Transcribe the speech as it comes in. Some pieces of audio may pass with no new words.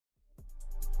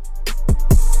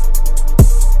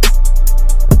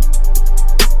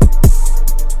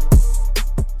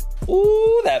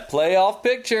Playoff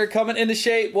picture coming into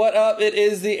shape. What up? It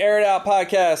is the Air It Out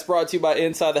podcast brought to you by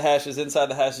Inside the Hashes,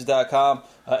 InsideTheHashes.com.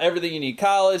 Everything you need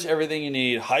college, everything you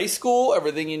need high school,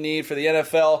 everything you need for the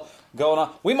NFL going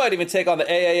on. We might even take on the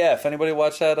AAF. Anybody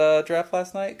watch that draft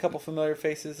last night? A couple familiar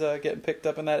faces getting picked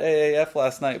up in that AAF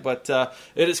last night. But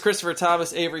it is Christopher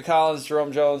Thomas, Avery Collins,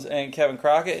 Jerome Jones, and Kevin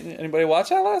Crockett. Anybody watch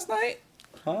that last night?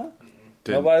 Huh?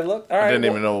 Nobody looked? All right. I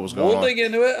didn't even know what was going on. We'll dig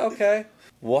into it. Okay.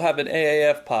 We'll have an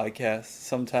AAF podcast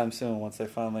sometime soon once they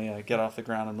finally get off the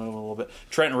ground and move a little bit.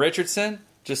 Trenton Richardson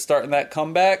just starting that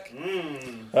comeback.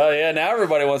 Oh yeah, now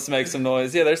everybody wants to make some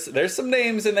noise. Yeah, there's some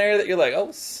names in there that you're like,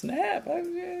 oh snap.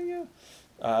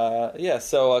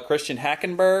 So Christian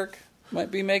Hackenberg might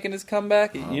be making his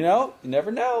comeback. You know, you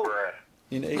never know.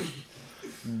 You know,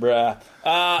 bruh.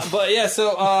 But yeah,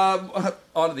 so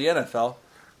on to the NFL.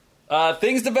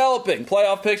 Things developing.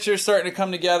 Playoff pictures starting to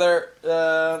come together.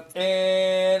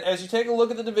 And as you take a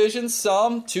look at the divisions,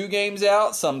 some 2 games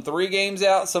out, some 3 games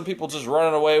out. Some people just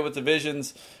running away with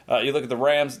divisions. You look at the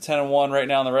Rams at 10-1 right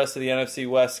now, and the rest of the NFC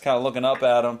West kind of looking up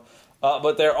at them.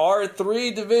 But there are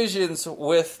 3 divisions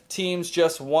with teams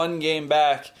just 1 game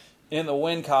back in the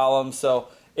win column. So,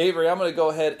 Avery, I'm going to go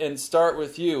ahead and start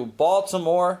with you.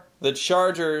 Baltimore, the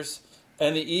Chargers,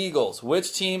 and the Eagles.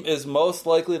 Which team is most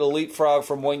likely to leapfrog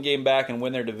from 1 game back and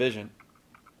win their division?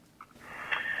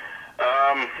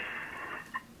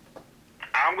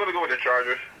 I'm going to go with the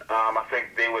Chargers. I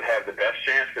think they would have the best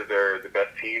chance because they're the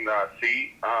best team that I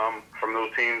see from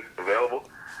those teams available.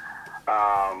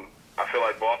 I feel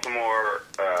like Baltimore,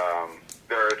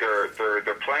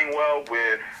 they're playing well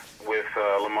with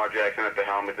Lamar Jackson at the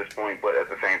helm at this point, but at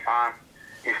the same time,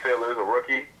 he still is a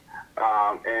rookie.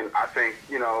 And I think,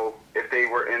 if they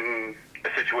were in a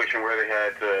situation where they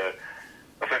had to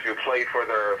essentially play for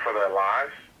their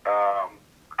lives,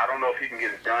 I don't know if he can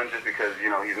get it done just because,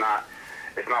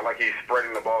 it's not like he's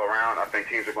spreading the ball around. I think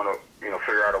teams are going to,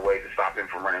 figure out a way to stop him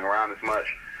from running around as much.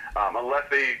 Unless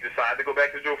they decide to go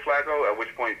back to Joe Flacco, at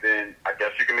which point then I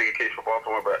guess you can make a case for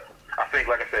Baltimore. But I think,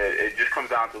 like I said, it just comes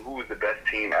down to who is the best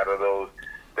team out of those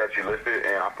that you listed,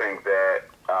 and I think that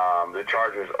the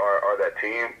Chargers are that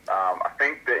team. I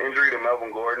think the injury to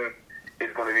Melvin Gordon is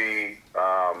going to be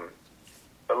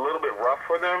a little bit rough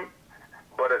for them,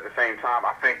 but at the same time,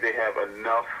 I think they have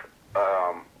enough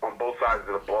on both sides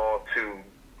of the ball to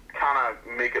kind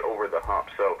of make it over the hump.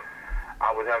 So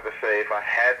I would have to say, if I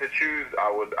had to choose,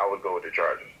 I would go with the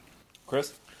Chargers.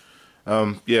 Chris?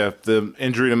 The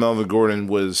injury to Melvin Gordon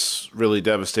was really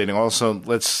devastating. Also,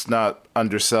 let's not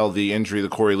undersell the injury to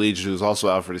Corey Legion, who's also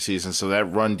out for the season. So that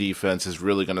run defense is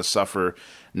really going to suffer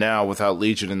now without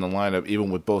Legion in the lineup,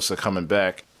 even with Bosa coming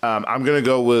back. I'm going to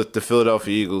go with the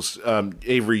Philadelphia Eagles.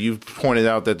 Avery, you pointed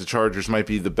out that the Chargers might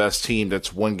be the best team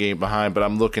that's 1 game behind, but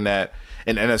I'm looking at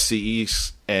an NFC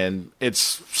East, and it's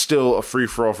still a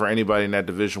free-for-all for anybody in that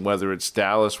division, whether it's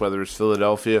Dallas, whether it's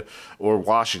Philadelphia, or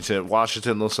Washington.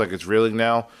 Washington looks like it's reeling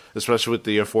now, especially with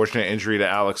the unfortunate injury to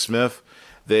Alex Smith.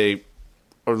 They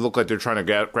look like they're trying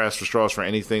to grasp for straws for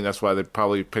anything. That's why they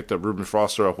probably picked up Reuben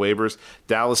Foster off waivers.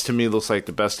 Dallas, to me, looks like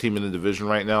the best team in the division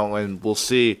right now, and we'll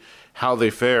see how they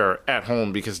fare at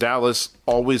home because Dallas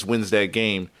always wins that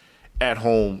game at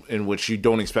home in which you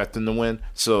don't expect them to win.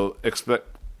 So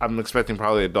I'm expecting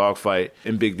probably a dogfight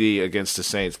in Big D against the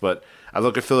Saints. But I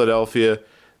look at Philadelphia.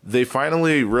 They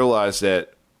finally realized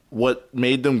that what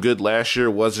made them good last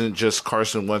year wasn't just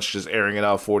Carson Wentz just airing it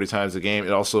out 40 times a game.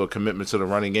 It also a commitment to the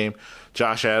running game.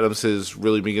 Josh Adams has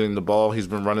really been getting the ball. He's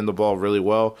been running the ball really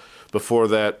well. Before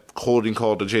that holding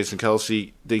call to Jason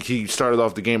Kelce, he started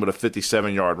off the game with a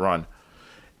 57-yard run.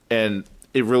 And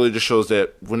it really just shows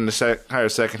that when the entire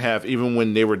second half, even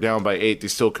when they were down by 8, they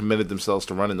still committed themselves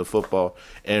to running the football.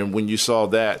 And when you saw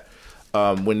that,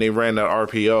 when they ran that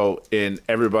RPO and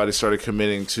everybody started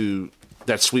committing to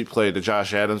that sweep play to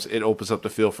Josh Adams, it opens up the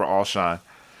field for Alshon.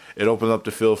 It opened up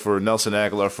the field for Nelson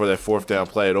Aguilar for that 4th down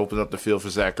play. It opened up the field for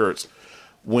Zach Ertz.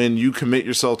 When you commit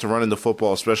yourself to running the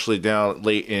football, especially down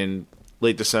late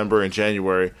December and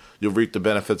January, you'll reap the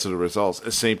benefits of the results.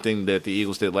 The same thing that the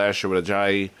Eagles did last year with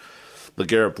Ajayi,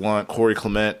 LeGarrette Blount, Corey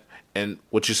Clement, and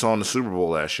what you saw in the Super Bowl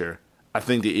last year. I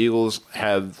think the Eagles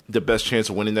have the best chance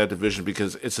of winning that division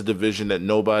because it's a division that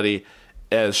nobody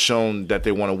has shown that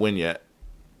they want to win yet.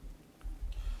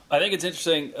 I think it's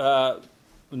interesting.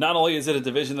 Not only is it a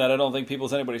division that I don't think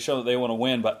anybody's shown that they want to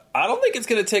win, but I don't think it's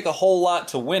going to take a whole lot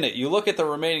to win it. You look at the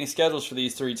remaining schedules for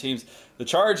these 3 teams. The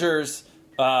Chargers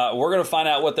We're going to find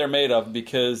out what they're made of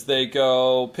because they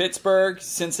go Pittsburgh,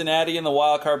 Cincinnati in the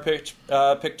wild card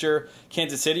picture,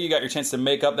 Kansas City, you got your chance to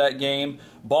make up that game,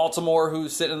 Baltimore,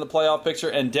 who's sitting in the playoff picture,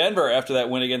 and Denver, after that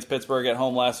win against Pittsburgh at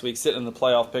home last week, sitting in the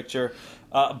playoff picture.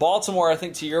 Baltimore, I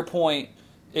think to your point,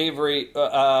 Avery,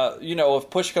 if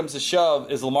push comes to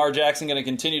shove, is Lamar Jackson going to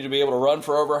continue to be able to run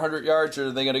for over 100 yards, or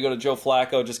are they going to go to Joe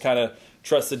Flacco, just kind of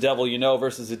trust the devil you know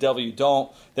versus the devil you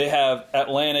don't? They have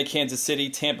Atlanta, Kansas City,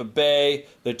 Tampa Bay,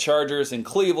 the Chargers, and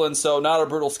Cleveland, so not a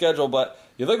brutal schedule, but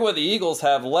you look at what the Eagles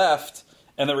have left,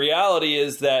 and the reality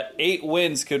is that 8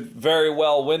 wins could very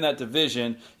well win that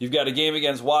division. You've got a game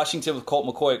against Washington with Colt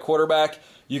McCoy at quarterback.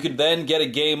 You could then get a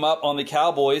game up on the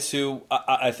Cowboys, who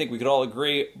I think we could all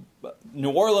agree, New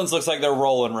Orleans looks like they're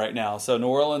rolling right now. So New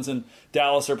Orleans and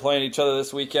Dallas are playing each other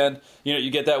this weekend.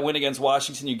 You get that win against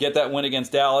Washington. You get that win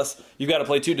against Dallas. You've got to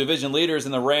play 2 division leaders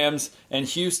in the Rams and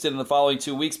Houston in the following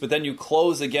 2 weeks. But then you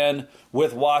close again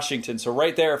with Washington. So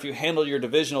right there, if you handle your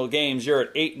divisional games, you're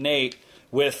at 8-8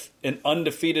 with an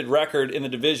undefeated record in the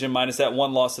division minus that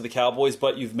 1 loss to the Cowboys.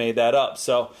 But you've made that up.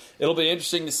 So it'll be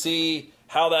interesting to see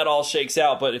how that all shakes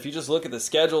out. But if you just look at the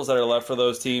schedules that are left for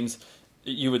those teams,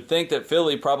 you would think that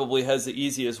Philly probably has the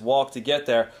easiest walk to get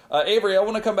there. Avery, I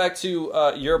want to come back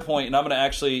to your point, and I'm going to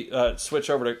actually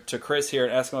switch over to Chris here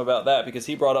and ask him about that because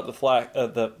he brought up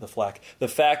the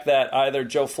fact that either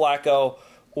Joe Flacco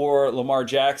or Lamar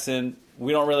Jackson,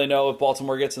 we don't really know if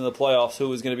Baltimore gets into the playoffs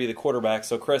who is going to be the quarterback.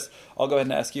 So, Chris, I'll go ahead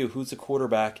and ask you, who's the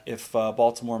quarterback if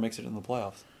Baltimore makes it in the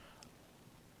playoffs?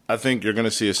 I think you're going to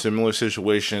see a similar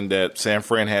situation that San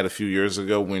Fran had a few years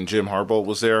ago when Jim Harbaugh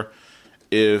was there.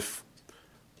 If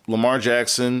Lamar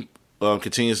Jackson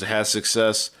continues to have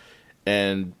success,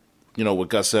 and what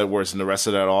Gus said, whereas in the rest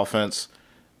of that offense,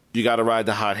 you got to ride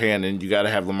the hot hand, and you got to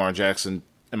have Lamar Jackson,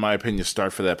 in my opinion,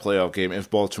 start for that playoff game if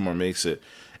Baltimore makes it.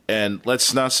 And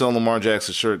let's not sell Lamar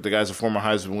Jackson short. The guy's a former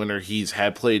Heisman winner. He's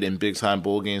had played in big time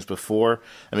bowl games before.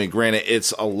 I mean, granted,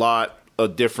 it's a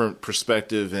different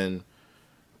perspective than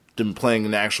playing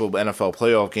an actual NFL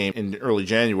playoff game in early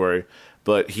January.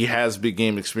 But he has big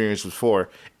game experience before,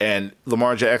 and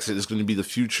Lamar Jackson is going to be the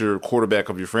future quarterback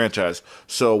of your franchise.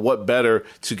 So what better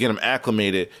to get him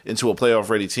acclimated into a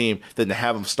playoff-ready team than to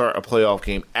have him start a playoff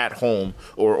game at home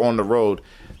or on the road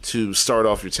to start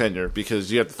off your tenure?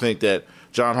 Because you have to think that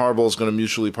John Harbaugh is going to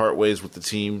mutually part ways with the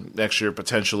team next year,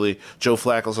 potentially. Joe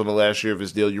Flacco's on the last year of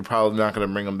his deal. You're probably not going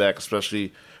to bring him back,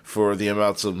 especially for the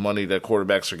amounts of money that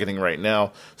quarterbacks are getting right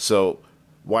now. So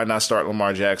why not start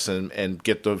Lamar Jackson and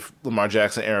get the Lamar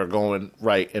Jackson era going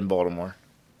right in Baltimore?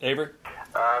 Avery?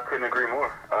 I couldn't agree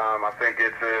more. I think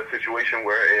it's a situation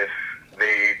where if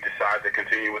they decide to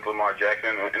continue with Lamar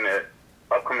Jackson in the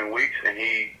upcoming weeks and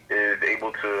he is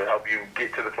able to help you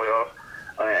get to the playoffs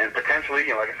and potentially,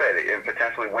 like I said, and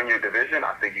potentially win your division,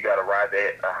 I think you got to ride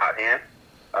that hot hand.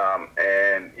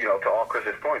 And, to all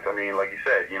Chris's points, I mean, like you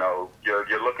said,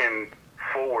 you're looking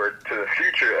forward to the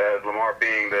future as Lamar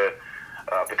being the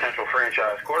potential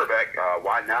franchise quarterback.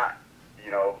 Why not,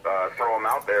 throw him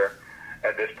out there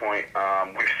at this point?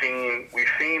 We've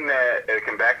seen that it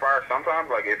can backfire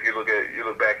sometimes. Like if you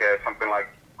look back at something like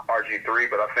RG3,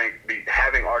 but I think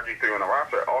having RG3 on the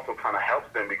roster also kind of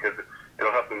helps them because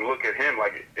it'll help them look at him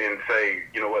and say,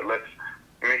 you know what, let's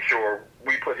make sure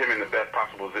we put him in the best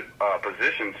possible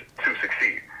positions to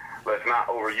succeed. Let's not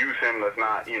overuse him. Let's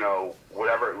not,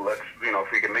 whatever. Let's,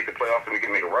 if we can make the playoffs and we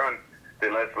can make a run,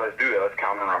 then let's do that. Let's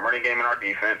count on our running game and our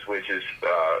defense, which is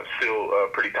still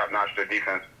pretty top notch. Their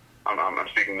defense, I'm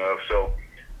speaking of. So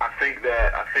I think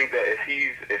that if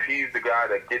he's the guy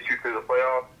that gets you through the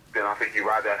playoffs, then I think you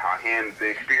ride that hot hand. The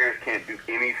experience can't do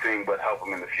anything but help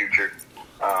him in the future.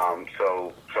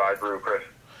 So I agree with Chris.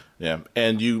 Yeah,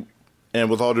 and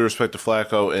with all due respect to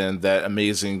Flacco and that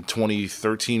amazing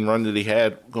 2013 run that he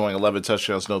had, going 11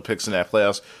 touchdowns, no picks in that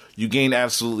playoffs, you gain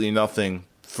absolutely nothing.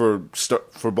 For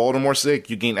Baltimore's sake,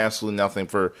 you gain absolutely nothing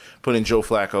for putting Joe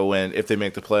Flacco in if they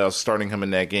make the playoffs, starting him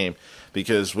in that game,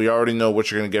 because we already know what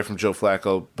you're going to get from Joe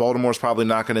Flacco. Baltimore's probably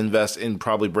not going to invest in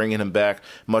probably bringing him back,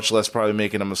 much less probably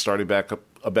making him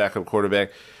a backup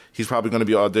quarterback. He's probably going to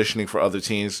be auditioning for other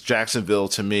teams. Jacksonville,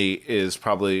 to me, is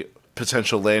probably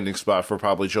potential landing spot for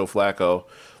probably Joe Flacco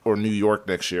or New York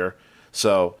next year.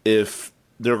 So if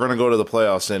they're going to go to the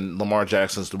playoffs, then Lamar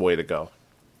Jackson's the way to go.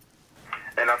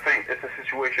 And I think it's a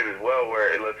situation as well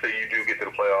where, let's say you do get to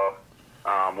the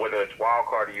playoffs, whether it's wild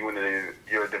card or you win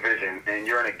your division, and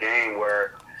you're in a game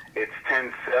where it's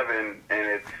 10-7 and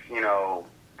it's,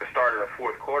 the start of the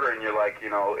fourth quarter, and you're like,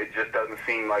 it just doesn't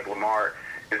seem like Lamar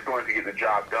is going to get the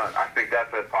job done. I think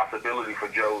that's a possibility for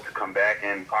Joe to come back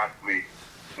and possibly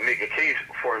make a case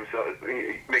for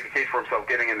himself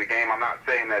getting in the game. I'm not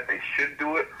saying that they should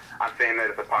do it. I'm saying that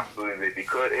it's a possibility that they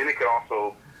could, and it could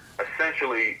also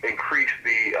essentially increase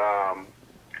the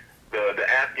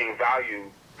asking value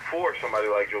for somebody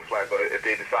like Joe Flacco if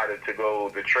they decided to go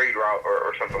the trade route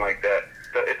or something like that.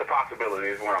 So it's a possibility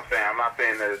is what I'm saying. I'm not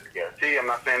saying that it's a guarantee. I'm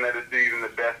not saying that it's even the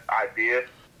best idea,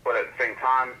 but at the same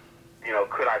time,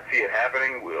 could I see it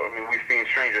happening? I mean, we've seen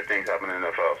stranger things happen in the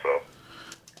NFL, so.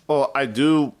 Well, I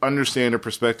do understand the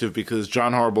perspective because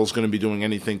John Harbaugh's going to be doing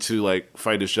anything to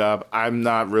fight his job. I'm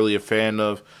not really a fan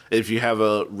of if you have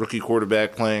a rookie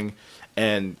quarterback playing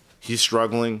and he's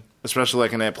struggling, especially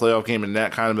in that playoff game in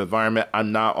that kind of environment.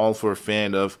 I'm not all for a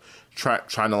fan of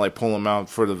trying to pull him out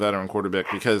for the veteran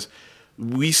quarterback because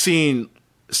we've seen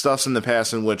stuff in the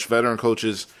past in which veteran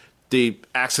coaches, they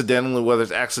accidentally, whether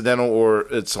it's accidental or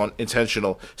it's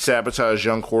intentional, sabotage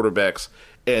young quarterbacks.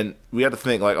 And we have to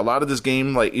think, a lot of this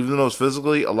game, even though it's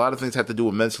physically, a lot of things have to do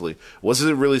with mentally. What does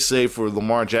it really say for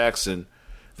Lamar Jackson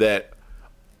that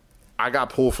I got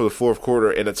pulled for the fourth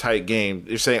quarter in a tight game?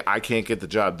 You're saying I can't get the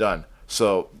job done.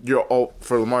 So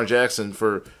for Lamar Jackson,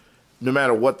 for no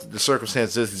matter what the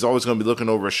circumstance is, he's always going to be looking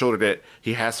over his shoulder that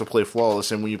he has to play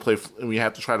flawless. And when you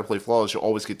have to try to play flawless, you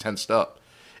always get tensed up.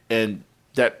 And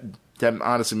that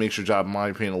honestly makes your job, in my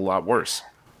opinion, a lot worse.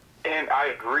 And I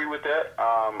agree with that.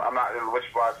 I'm not, which is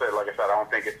why I said, like I said, I don't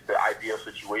think it's the ideal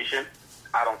situation.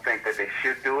 I don't think that they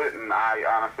should do it, and I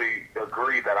honestly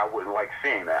agree that I wouldn't like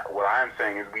seeing that. What I am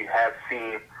saying is we have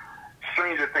seen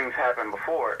stranger things happen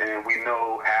before, and we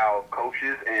know how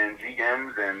coaches and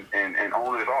GMs and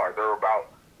owners are. They're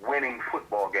about winning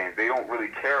football games. They don't really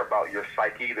care about your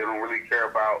psyche. They don't really care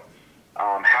about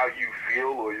how you feel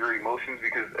or your emotions,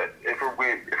 because if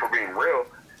we're being real,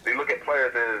 they look at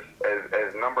players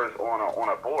as numbers on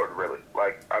a board, really.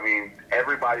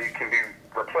 Everybody can be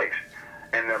replaced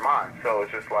in their mind. So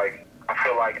it's just I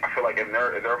feel like in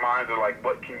their minds are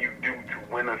what can you do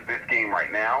to win us this game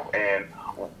right now? And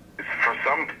for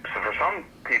some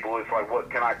people, it's what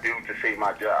can I do to save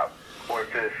my job or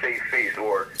to save face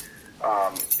or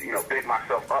big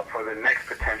myself up for the next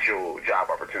potential job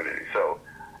opportunity. So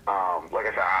like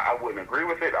I said, I wouldn't agree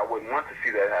with it. I wouldn't want to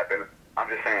see that happen. I'm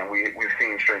just saying we've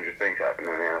seen stranger things happen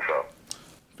in the NFL.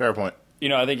 Fair point.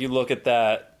 I think you look at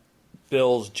that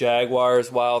Bills-Jaguars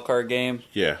wildcard game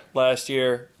last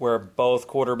year where both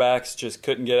quarterbacks just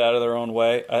couldn't get out of their own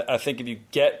way. I think if you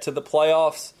get to the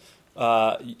playoffs,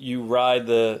 you ride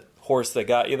the horse that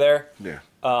got you there. Yeah.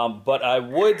 But I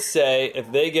would say if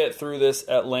they get through this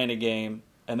Atlanta game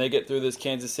and they get through this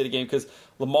Kansas City game, because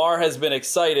Lamar has been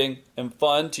exciting and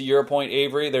fun, to your point,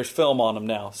 Avery, there's film on him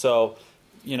now. So,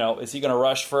 is he going to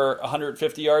rush for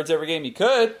 150 yards every game? He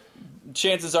could.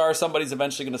 Chances are somebody's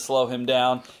eventually going to slow him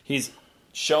down. He's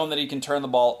shown that he can turn the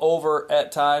ball over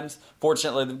at times.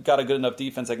 Fortunately, they've got a good enough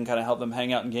defense that can kind of help them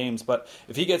hang out in games. But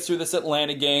if he gets through this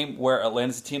Atlanta game, where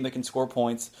Atlanta's a team that can score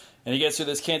points, and he gets through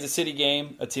this Kansas City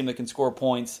game, a team that can score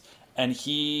points, and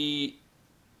he,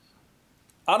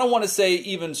 I don't want to say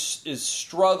even is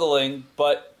struggling,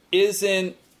 but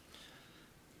isn't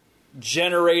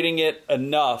generating it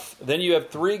enough, then you have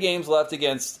 3 games left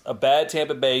against a bad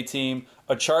Tampa Bay team,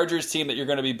 a Chargers team that you're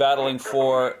going to be battling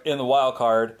for in the wild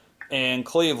card, and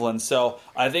Cleveland. So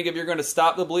I think if you're going to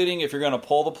stop the bleeding, if you're going to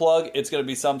pull the plug, it's going to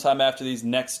be sometime after these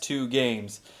next 2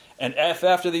 games. And if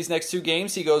after these next 2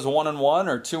 games he goes 1-1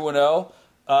 or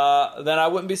 2-0, then I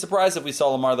wouldn't be surprised if we saw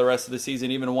Lamar the rest of the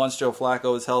season, even once Joe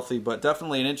Flacco is healthy. But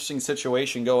definitely an interesting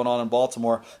situation going on in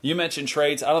Baltimore. You mentioned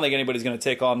trades. I don't think anybody's going to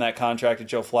take on that contract of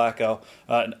Joe Flacco.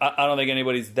 I don't think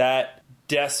anybody's that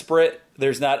desperate.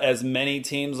 There's not as many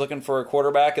teams looking for a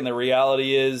quarterback, and the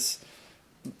reality is,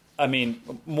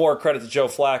 more credit to Joe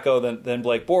Flacco than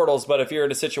Blake Bortles. But if you're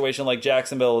in a situation like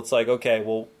Jacksonville, it's okay,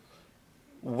 well,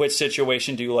 which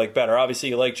situation do you like better? Obviously,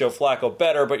 you like Joe Flacco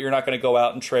better, but you're not going to go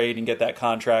out and trade and get that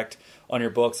contract on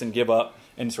your books and give up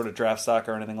any sort of draft stock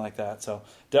or anything like that. So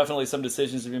definitely some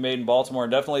decisions to be made in Baltimore,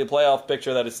 and definitely a playoff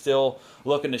picture that is still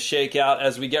looking to shake out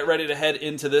as we get ready to head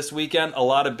into this weekend. A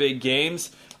lot of big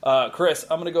games. Chris,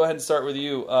 I'm going to go ahead and start with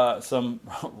you. Some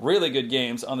really good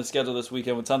games on the schedule this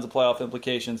weekend with tons of playoff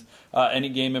implications. Any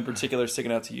game in particular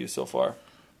sticking out to you so far?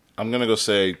 I'm going to go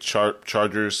say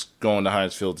Chargers going to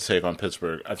Heinz Field to take on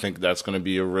Pittsburgh. I think that's going to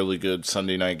be a really good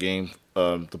Sunday night game.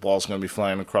 The ball's going to be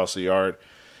flying across the yard.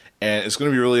 And it's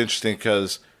going to be really interesting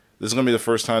because this is going to be the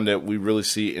first time that we really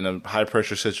see in a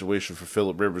high-pressure situation for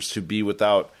Phillip Rivers to be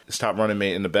without his top running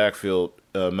mate in the backfield,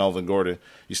 Melvin Gordon.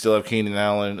 You still have Keenan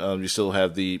Allen. You still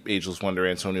have the ageless wonder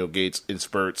Antonio Gates in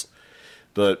spurts.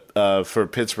 But for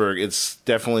Pittsburgh, it's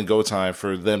definitely go time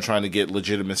for them trying to get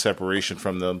legitimate separation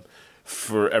from them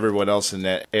for everyone else in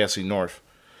that AFC North.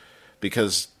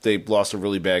 because they lost a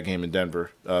really bad game in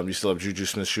Denver. You still have Juju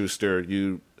Smith-Schuster,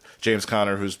 James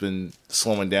Conner, who's been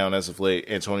slowing down as of late.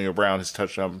 Antonio Brown, his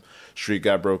touchdown streak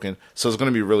got broken. So it's going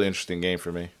to be a really interesting game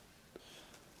for me.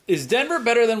 Is Denver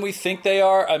better than we think they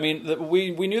are? I mean,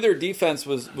 we knew their defense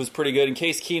was pretty good. And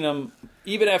Case Keenum,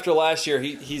 even after last year,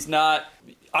 he's not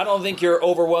 – I don't think you're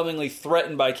overwhelmingly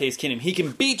threatened by Case Keenum. He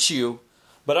can beat you,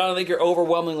 but I don't think you're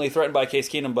overwhelmingly threatened by Case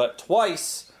Keenum. But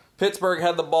twice, Pittsburgh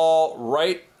had the ball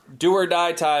right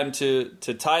do-or-die time to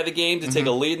tie the game, to take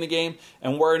a lead in the game,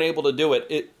 and weren't able to do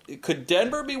it. Could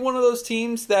Denver be one of those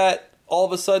teams that all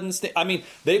of a sudden I mean,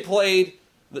 they played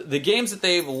the games that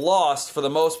they've lost for the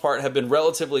most part have been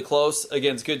relatively close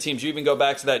against good teams. You even go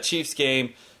back to that Chiefs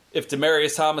game. If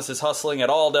Demaryius Thomas is hustling at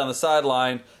all down the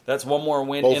sideline, that's one more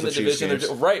win in the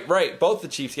division. Right. Both the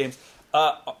Chiefs games.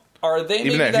 Are they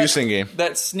even that Houston game?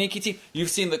 That sneaky team. You've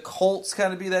seen the Colts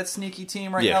kind of be that sneaky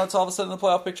team right now. It's all of a sudden in the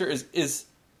playoff picture.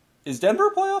 Is Denver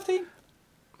a playoff team?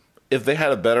 If they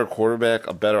had a better quarterback,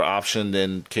 a better option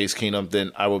than Case Keenum,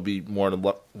 then I would be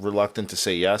more reluctant to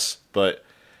say yes. But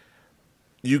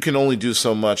you can only do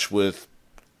so much with,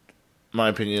 my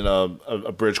opinion,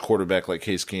 a bridge quarterback like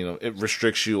Case Keenum. It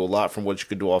restricts you a lot from what you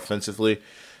can do offensively.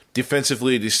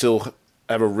 Defensively, they still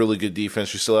have a really good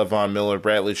defense. You still have Von Miller,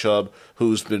 Bradley Chubb,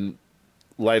 who's been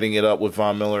lighting it up with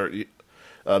Von Miller. You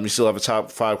still have a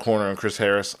top 5 corner in Chris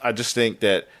Harris. I just think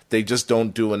that they just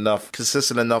don't do enough,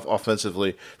 consistent enough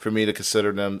offensively for me to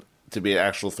consider them to be an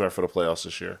actual threat for the playoffs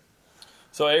this year.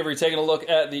 So, Avery, taking a look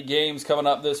at the games coming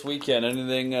up this weekend,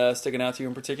 anything sticking out to you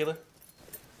in particular?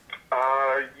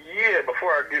 Yeah,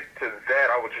 before I get to that,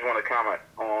 I would just want to comment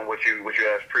on what you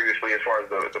asked previously as far as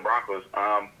the Broncos.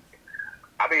 I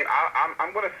mean,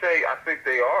 I'm going to say I think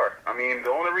they are. I mean,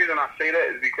 the only reason I say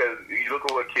that is because you look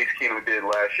at what Case Keenum did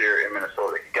last year in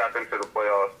Minnesota. He got them to the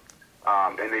playoffs,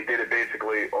 and they did it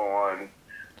basically on,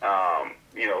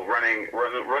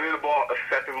 running the ball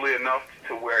effectively enough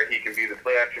to where he can be the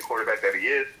play-action quarterback that he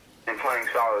is and playing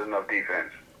solid enough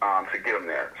defense to get him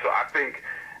there. So I think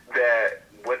that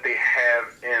what they have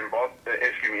in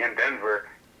Denver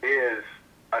is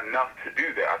enough to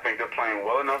do that. I think they're playing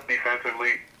well enough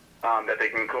defensively that they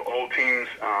can hold teams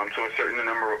to a certain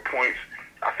number of points.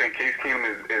 I think Case Keenum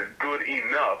is good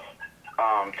enough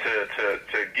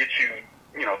to get you,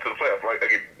 to the playoffs. Right?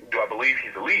 Like, do I believe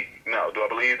he's elite? No. Do I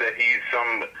believe that he's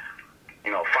some,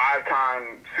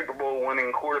 5-time Super Bowl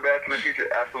winning quarterback in the future?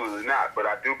 Absolutely not. But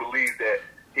I do believe that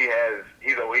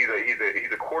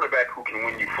he's a quarterback who can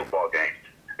win you football games.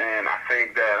 And I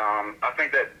think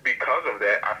that because of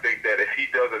that, I think that if he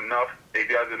does enough, if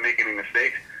he doesn't make any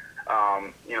mistakes,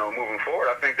 moving forward,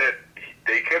 I think that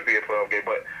they could be a playoff game.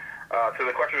 But to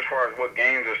the question as far as what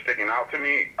games are sticking out to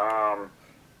me,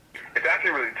 it's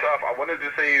actually really tough. I wanted to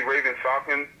say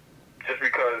Ravens-Falcons just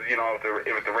because,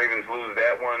 if the Ravens lose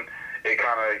that one, it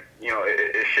kind of,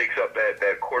 it shakes up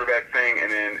that quarterback thing,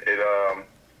 and then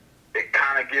it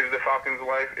kind of gives the Falcons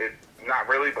life. It not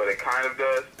really, but it kind of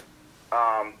does.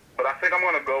 But I think I'm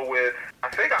going to go with. I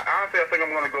think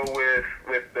I'm going to go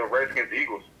with the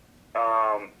Redskins-Eagles.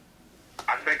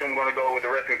 I think I'm going to go with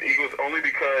the Redskins-Eagles only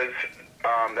because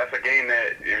that's a game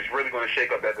that is really going to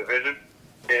shake up that division.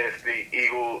 If the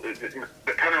Eagles,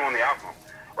 depending on the outcome,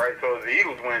 right? So if the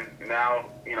Eagles win, now,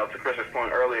 to Chris's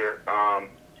point earlier,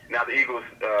 now the Eagles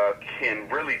can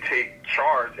really take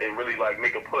charge and really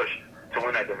make a push to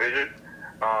win that division.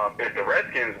 If the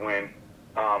Redskins win,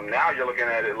 now you're looking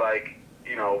at it like,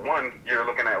 one, you're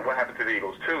looking at what happened to the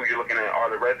Eagles. Two, you're looking at, are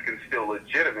the Redskins still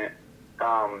legitimate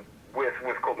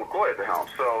with Colt McCoy at the helm?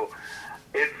 So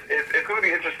it's going to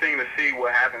be interesting to see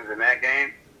what happens in that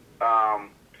game.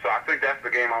 So I think that's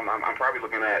the game I'm probably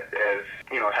looking at as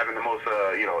having the most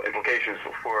implications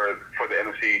for the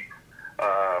NFC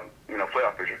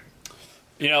playoff picture.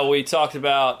 We talked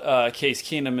about Case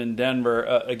Keenum in Denver.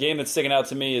 A game that's sticking out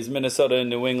to me is Minnesota and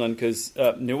New England because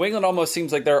New England almost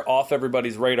seems like they're off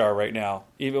everybody's radar right now,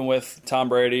 even with Tom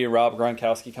Brady and Rob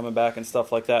Gronkowski coming back and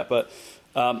stuff like that. But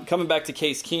coming back to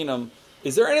Case Keenum,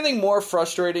 is there anything more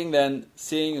frustrating than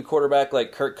seeing a quarterback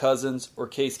like Kirk Cousins or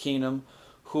Case Keenum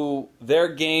who their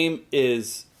game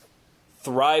is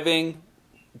thriving,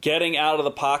 getting out of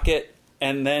the pocket,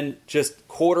 and then just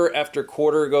quarter after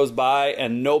quarter goes by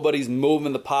and nobody's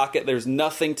moving the pocket. There's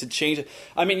nothing to change it.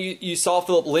 I mean, you saw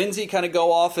Philip Lindsay kind of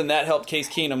go off, and that helped Case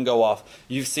Keenum go off.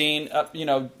 You've seen,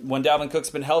 when Dalvin Cook's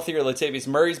been healthier, Latavius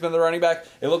Murray's been the running back.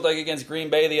 It looked like against Green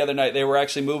Bay the other night they were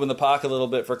actually moving the pocket a little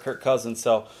bit for Kirk Cousins.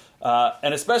 So,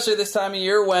 and especially this time of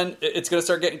year when it's going to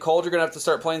start getting cold, you're going to have to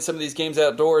start playing some of these games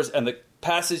outdoors, and the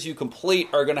passes you complete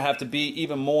are going to have to be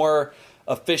even more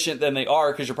efficient than they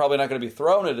are because you're probably not going to be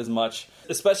throwing it as much,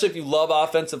 especially if you love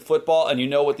offensive football and you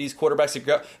know what these quarterbacks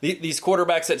are. These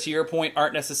quarterbacks that, to your point,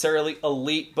 aren't necessarily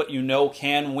elite, but you know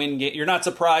can win games. You're not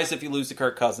surprised if you lose to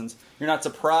Kirk Cousins. You're not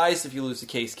surprised if you lose to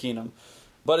Case Keenum.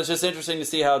 But it's just interesting to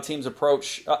see how teams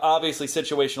approach. Obviously,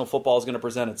 situational football is going to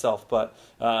present itself, but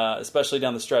especially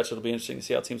down the stretch, it'll be interesting to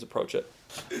see how teams approach it.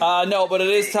 No, but it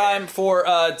is time for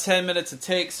 10 minutes of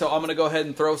take, so I'm going to go ahead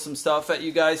and throw some stuff at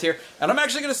you guys here. And I'm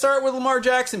actually going to start with Lamar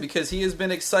Jackson because he has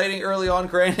been exciting early on.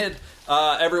 Granted,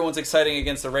 everyone's exciting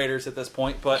against the Raiders at this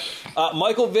point, but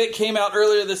Michael Vick came out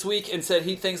earlier this week and said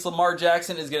he thinks Lamar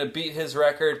Jackson is going to beat his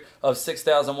record of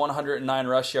 6,109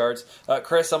 rush yards.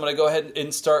 Chris, I'm going to go ahead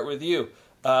and start with you.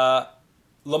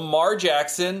 Lamar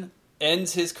Jackson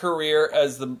ends his career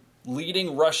as the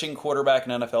leading rushing quarterback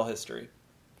in NFL history.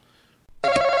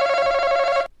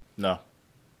 No.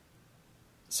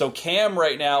 So Cam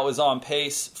right now is on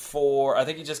pace for, I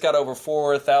think he just got over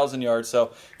 4,000 yards.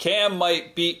 So Cam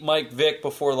might beat Mike Vick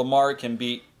before Lamar can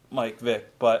beat Mike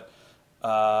Vick. But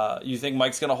you think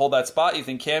Mike's going to hold that spot? You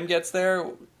think Cam gets there?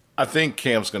 I think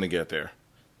Cam's going to get there.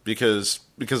 Because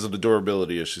of the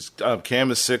durability issues.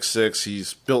 Cam is 6'6".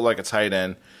 He's built like a tight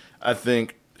end. I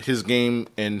think his game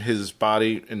and his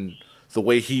body and the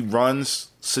way he runs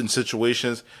in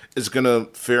situations is going to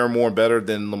fare more better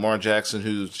than Lamar Jackson,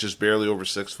 who's just barely over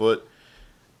 6 foot.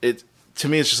 To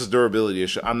me, it's just a durability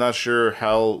issue. I'm not sure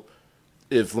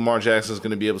if Lamar Jackson is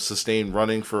going to be able to sustain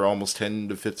running for almost 10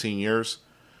 to 15 years,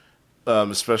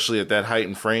 especially at that height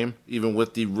and frame, even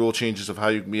with the rule changes of how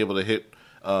you can be able to hit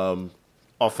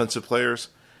offensive players.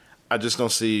 I just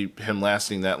don't see him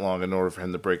lasting that long in order for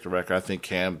him to break the record. I think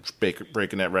Cam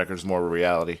breaking that record is more of a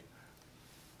reality.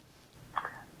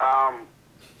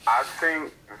 I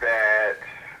think that,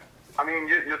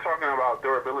 you're talking about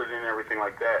durability and everything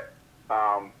like that.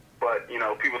 But,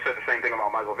 people said the same thing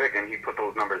about Michael Vick, and he put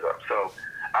those numbers up. So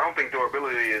I don't think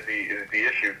durability is the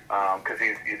issue because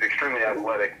he's extremely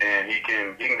athletic and he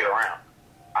can get around.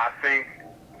 I think,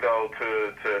 though,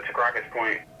 to Crockett's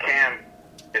point, Cam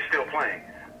is still playing.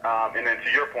 And then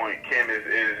to your point, Cam is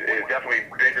definitely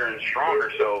bigger and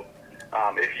stronger. So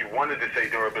if you wanted to say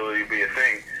durability be a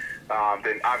thing,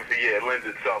 then obviously, it lends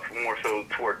itself more so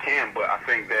toward Cam. But I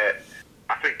think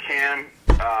Cam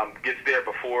gets there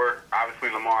before, obviously,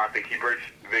 Lamar. I think he breaks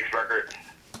Vick's record.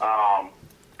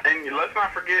 And let's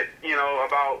not forget,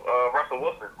 about Russell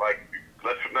Wilson. Like,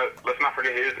 let's not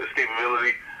forget his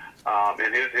escapability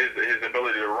and his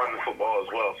ability to run the football as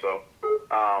well. So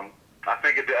I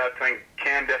think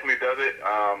Cam definitely does it.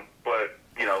 But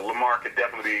Lamar could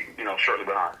definitely be shortly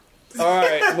behind. All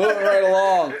right, moving right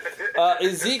along.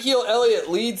 Ezekiel Elliott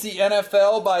leads the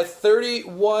NFL by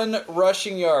 31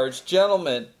 rushing yards.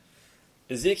 Gentlemen,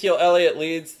 Ezekiel Elliott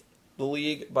leads the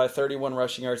league by 31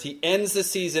 rushing yards. He ends the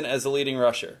season as the leading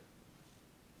rusher.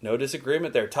 No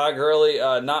disagreement there. Todd Gurley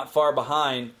not far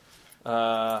behind.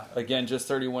 Again, just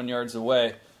 31 yards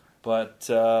away. But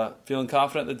feeling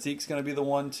confident that Zeke's going to be the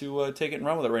one to take it and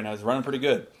run with it right now. He's running pretty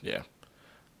good. Yeah.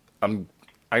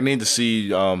 I need to see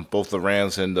both the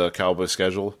Rams and the Cowboys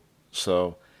schedule.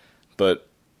 But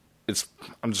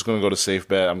I'm just going to go to safe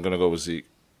bet. I'm going to go with Zeke.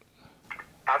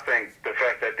 I think the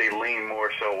fact that they lean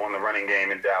more so on the running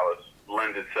game in Dallas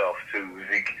lends itself to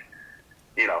Zeke,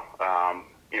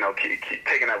 keep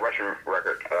taking that rushing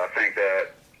record. I think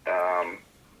that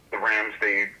the Rams,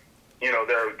 they're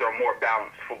a more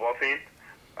balanced football team.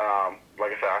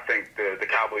 Like I said, I think the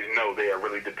Cowboys know they are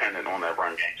really dependent on that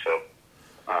run game. So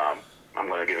I'm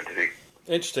going to give it to Zeke.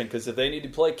 Interesting, because if they need to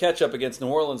play catch-up against New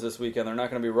Orleans this weekend, they're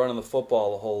not going to be running the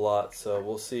football a whole lot. So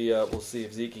we'll see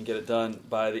if Zeke can get it done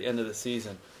by the end of the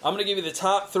season. I'm going to give you the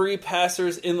top 3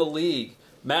 passers in the league.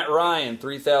 Matt Ryan,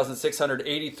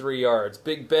 3,683 yards.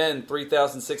 Big Ben,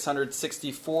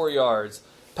 3,664 yards.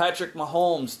 Patrick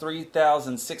Mahomes,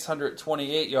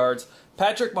 3,628 yards.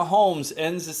 Patrick Mahomes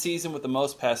ends the season with the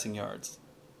most passing yards.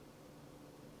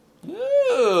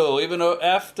 Ooh, even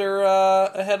after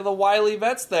ahead of the wily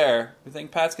vets there. We think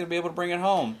Pat's going to be able to bring it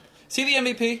home. Is he the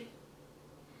MVP?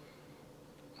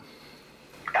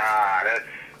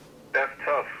 That's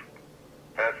tough.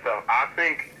 That's tough. I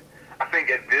think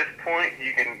at this point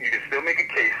you can still make a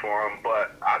case for him,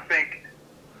 but I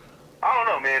don't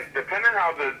know, man. Depending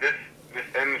how this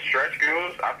end stretch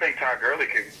goes, I think Todd Gurley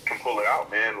can pull it out,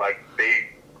 man. Like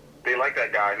they like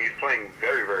that guy, and he's playing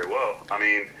very, very well.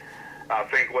 I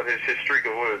think what his streak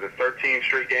of 13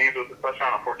 straight games with a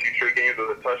touchdown, or 14 straight games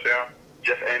with a touchdown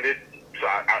just ended. So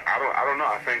I don't know.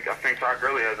 I think Todd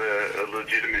Gurley has a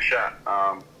legitimate shot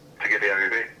to get the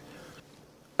MVP.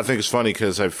 I think it's funny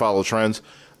because I follow trends.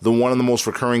 One of the most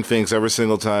recurring things every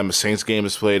single time a Saints game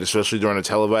is played, especially during a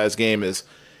televised game, is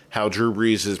how Drew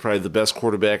Brees is probably the best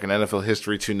quarterback in NFL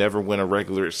history to never win a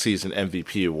regular season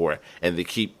MVP award, and they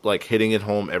keep hitting it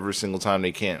home every single time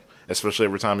they can, especially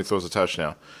every time he throws a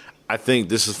touchdown. I think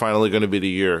this is finally going to be the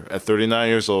year. At 39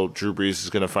 years old, Drew Brees is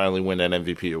going to finally win that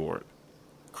MVP award.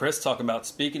 Chris talking about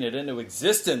speaking it into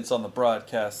existence on the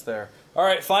broadcast there. All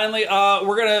right, finally,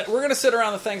 we're gonna sit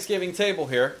around the Thanksgiving table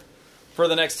here for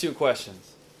the next 2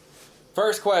 questions.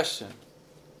 First question: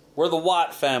 we're the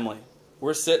Watt family.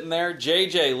 We're sitting there.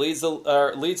 JJ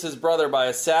leads his brother by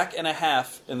a sack and a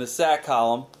half in the sack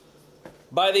column.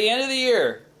 By the end of the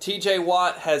year, TJ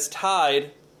Watt has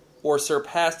tied or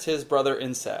surpassed his brother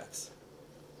in sacks.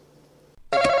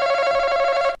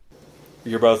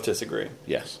 You're both disagreeing.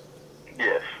 Yes.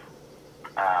 Yes.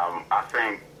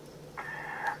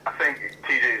 I think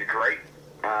TJ is great,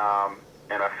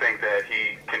 and I think that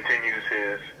he continues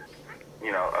his,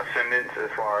 ascendance as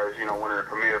far as, one of the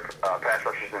premier pass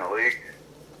rushers in the league.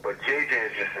 But JJ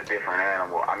is just a different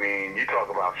animal. I mean, you talk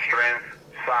about strength,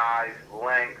 size,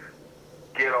 length,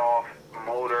 get off,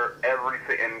 motor,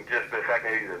 everything, and just the fact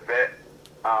that he's a vet.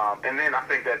 And then I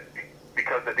think that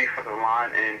because the defensive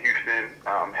line in Houston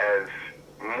has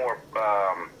more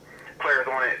players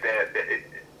on it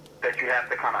that you have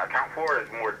to kind of account for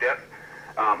as more depth.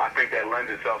 I think that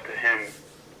lends itself to him,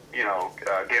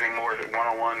 getting more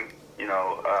one-on-one,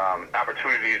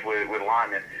 opportunities with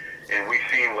linemen. And we've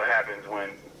seen what happens when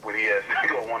he has to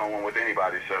go one-on-one with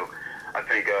anybody. So I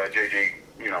think JJ,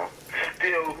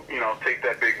 still, takes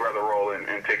that big brother role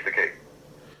and takes the cake.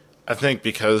 I think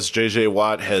because J.J.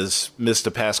 Watt has missed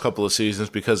the past couple of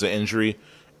seasons because of injury,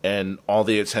 and all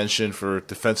the attention for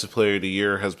Defensive Player of the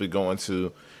Year has been going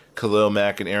to Khalil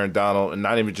Mack and Aaron Donald, and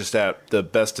not even just that, the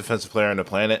best defensive player on the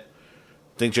planet.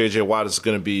 I think J.J. Watt is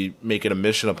going to be making a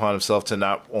mission upon himself to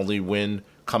not only win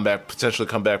potentially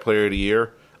comeback Player of the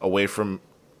Year away from,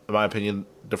 in my opinion,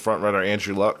 the front runner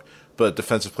Andrew Luck, but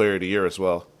Defensive Player of the Year as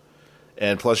well.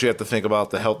 And plus, you have to think about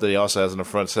the help that he also has in the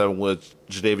front seven with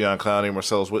Jadeveon Clowney,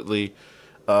 Marcellus Whitley,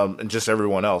 and just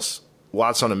everyone else.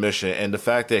 Watt's on a mission, and the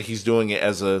fact that he's doing it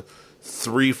as a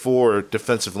 3-4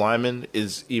 defensive lineman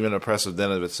is even impressive in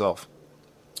and of itself.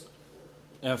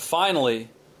 And finally,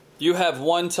 you have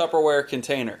one Tupperware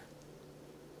container.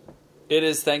 It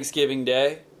is Thanksgiving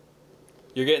Day.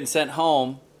 You're getting sent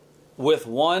home with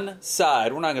one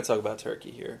side. We're not going to talk about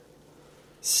turkey here.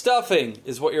 Stuffing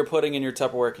is what you're putting in your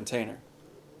Tupperware container.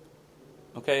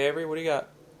 Okay, Avery, what do you got?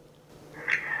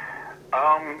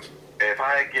 If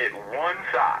I get one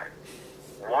side.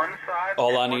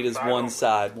 All I need is one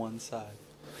side.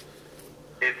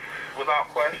 It's without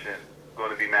question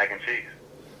going to be mac and cheese.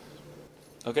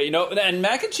 Okay, and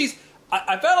mac and cheese.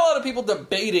 I've had a lot of people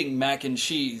debating mac and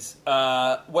cheese,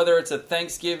 whether it's a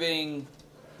Thanksgiving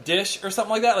dish or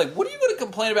something like that. Like, what are you going to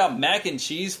complain about mac and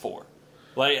cheese for?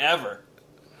 Like, ever?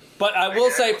 But I will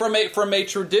say, from a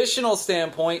traditional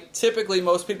standpoint, typically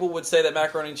most people would say that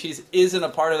macaroni and cheese isn't a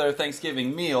part of their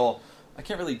Thanksgiving meal. I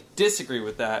can't really disagree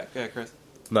with that, Chris.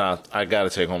 Nah, I got to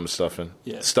take home the stuffing.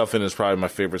 Yeah. Stuffing is probably my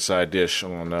favorite side dish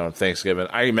on Thanksgiving.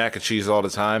 I eat mac and cheese all the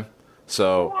time,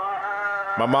 so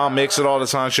my mom makes it all the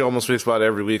time. She almost makes about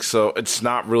every week, so it's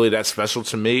not really that special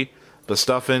to me. But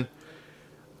stuffing,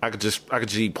 I could just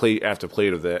eat plate after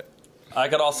plate of that. I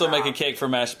could also make a cake for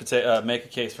mashed potato. Make a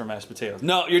case for mashed potatoes.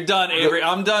 No, you're done, Avery.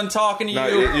 I'm done talking to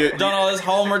you. Done all this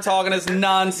Homer talking, this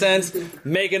nonsense,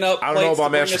 making up. I don't know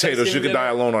about mashed potatoes. You could die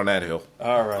alone on that hill.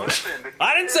 All right. Listen,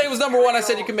 I didn't say it was number one. I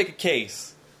said you can make a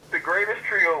case. The greatest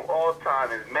trio of all time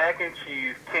is mac and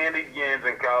cheese, candied yams,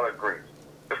 and collard greens.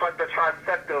 It's like the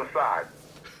trifecta of sides.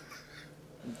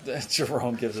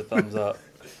 Jerome gives a thumbs up.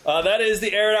 That is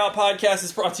the Air It Out podcast.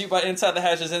 It's brought to you by Inside the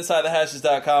Hashes,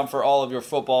 InsideTheHashes.com for all of your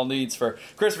football needs. For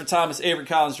Christopher Thomas, Avery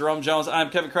Collins, Jerome Jones, I'm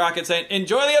Kevin Crockett saying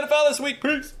enjoy the NFL this week.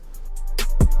 Peace.